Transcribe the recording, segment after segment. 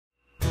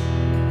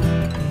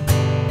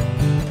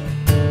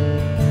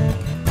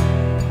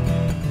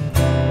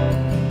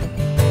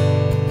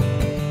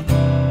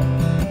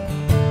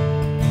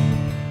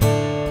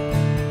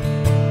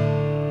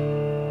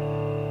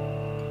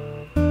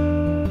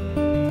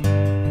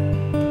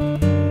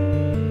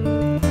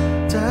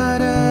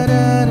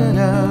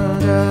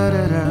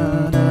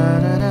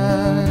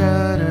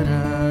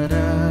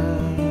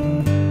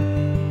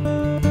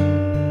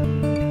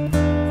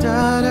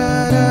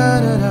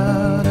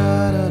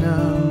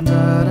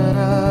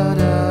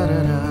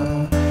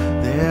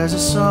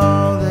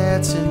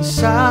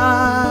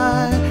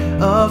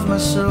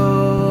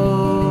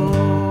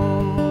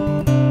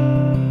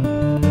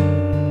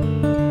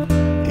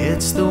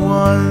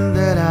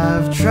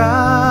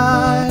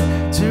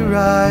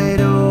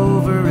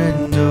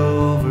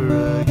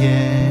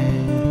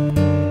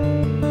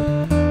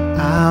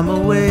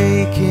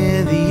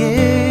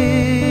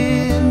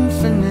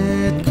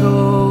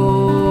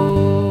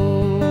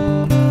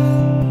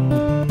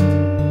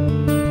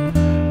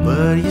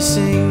but you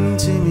sing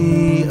to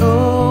me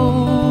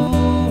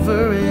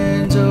over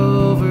and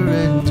over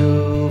and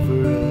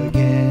over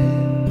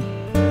again.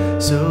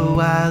 So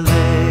I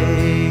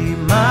lay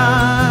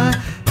my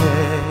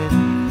head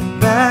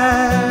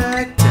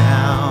back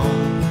down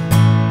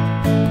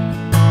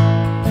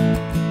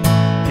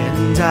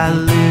and I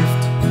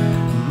lift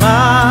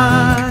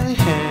my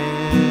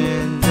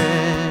hand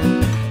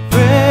and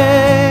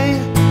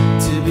pray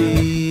to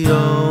be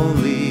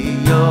only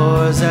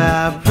yours.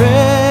 I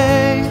pray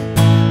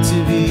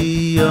to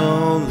be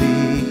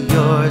only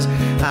yours.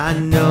 I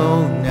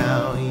know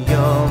now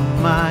you're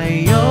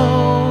my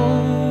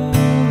only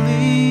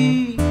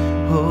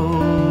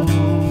hope.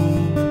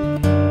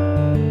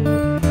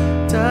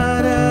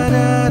 Da da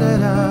da da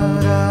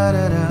da da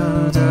da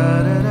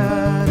da da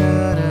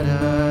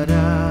da da.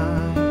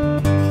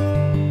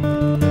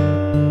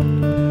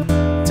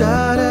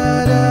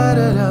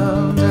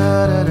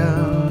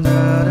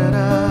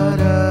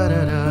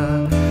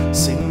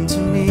 Sing to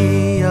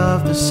me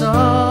of the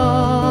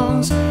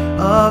songs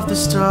of the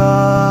stars,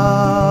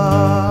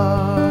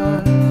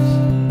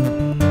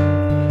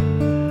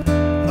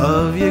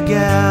 of your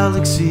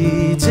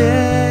galaxy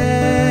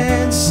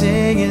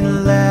dancing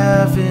and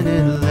laughing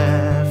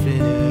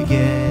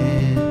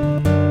again.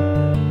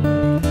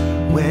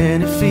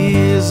 When it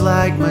feels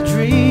like my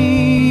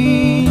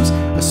dreams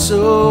are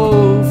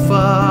so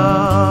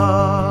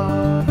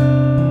far,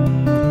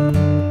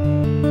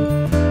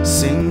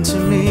 sing to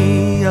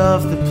me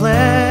of the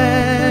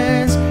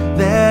plans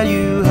that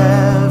you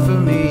have for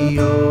me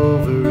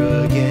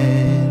over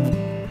again.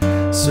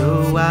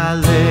 So I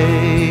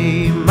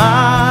lay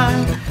my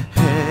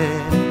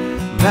head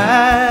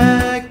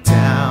back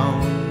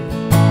down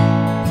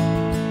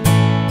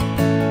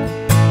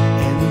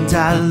and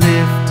I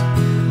lift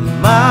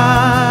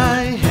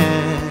my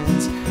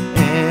hands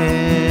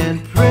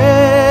and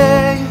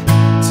pray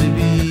to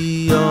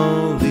be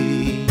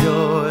only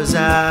yours.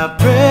 I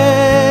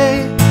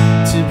pray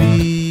to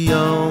be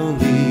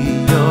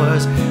only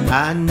yours.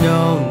 I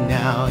know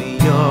now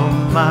you're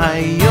my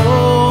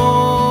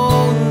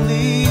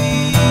only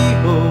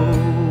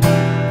hope.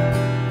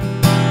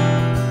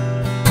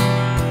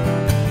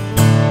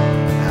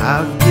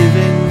 I've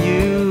given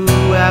you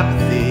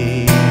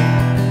apathy,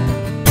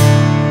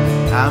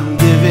 I'm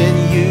giving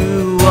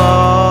you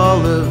all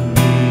of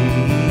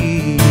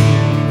me.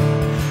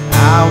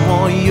 I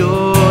want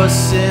your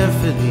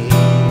symphony,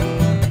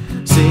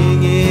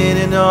 singing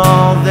in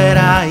all that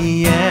I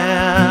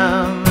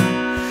am.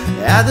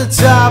 At the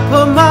top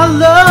of my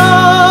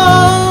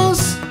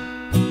lungs,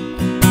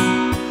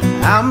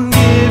 I'm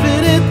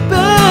giving it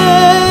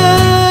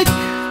back.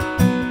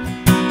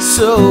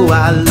 So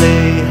I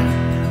lay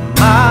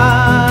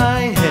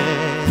my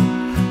head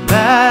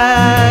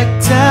back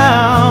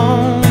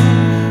down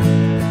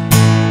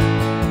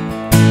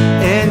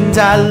and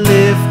I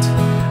lift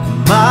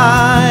my